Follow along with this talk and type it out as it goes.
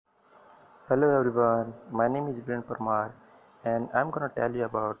Hello everyone, my name is Brian Parmar and I'm going to tell you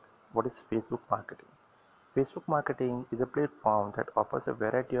about what is Facebook marketing. Facebook marketing is a platform that offers a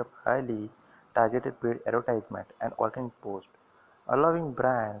variety of highly targeted paid advertisement and organic posts, allowing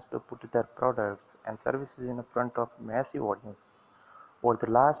brands to put their products and services in front of massive audience. Over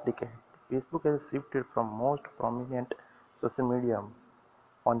the last decade, Facebook has shifted from most prominent social medium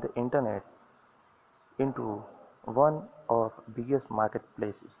on the internet into one of biggest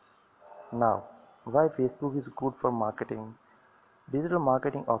marketplaces. Now, why Facebook is good for marketing? Digital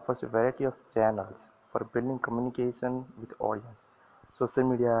marketing offers a variety of channels for building communication with audience. Social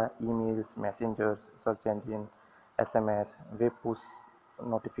media, emails, messengers, search engine, SMS, web push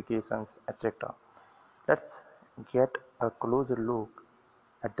notifications, etc. Let's get a closer look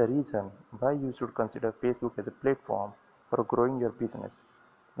at the reason why you should consider Facebook as a platform for growing your business.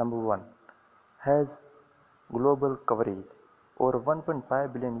 Number 1, has global coverage. Over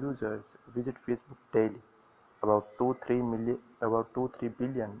 1.5 billion users visit Facebook daily, about 2-3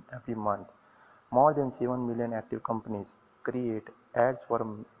 billion every month. More than 7 million active companies create ads for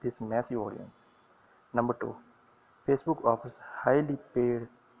this massive audience. Number 2, Facebook offers highly paid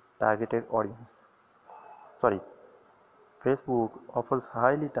targeted audience. Sorry, Facebook offers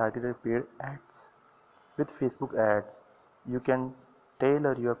highly targeted paid ads. With Facebook ads, you can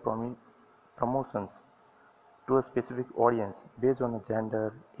tailor your promotions to a specific audience based on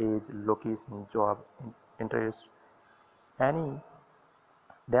gender, age, location, job, interest, any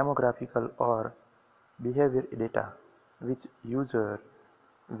demographical or behavior data which user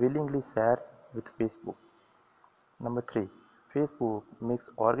willingly share with Facebook. Number 3, Facebook makes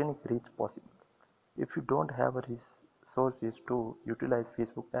organic reach possible. If you don't have a resources to utilize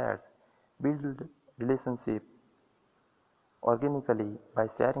Facebook ads, build relationship organically by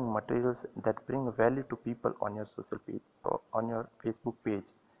sharing materials that bring value to people on your social page or on your Facebook page.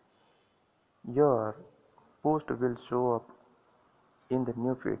 Your post will show up in the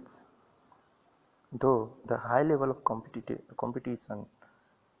new feeds, though the high level of competition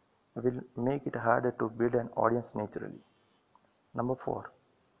will make it harder to build an audience naturally. Number 4,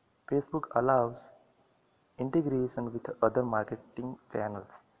 Facebook allows integration with other marketing channels.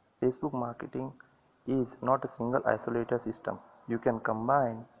 Facebook marketing is not a single isolated system. You can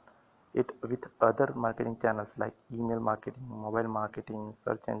combine it with other marketing channels like email marketing, mobile marketing,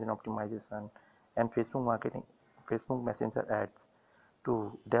 search engine optimization, and Facebook Messenger ads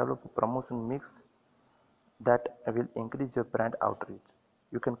to develop a promotion mix that will increase your brand outreach.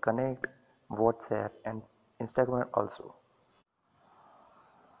 You can connect WhatsApp and Instagram also.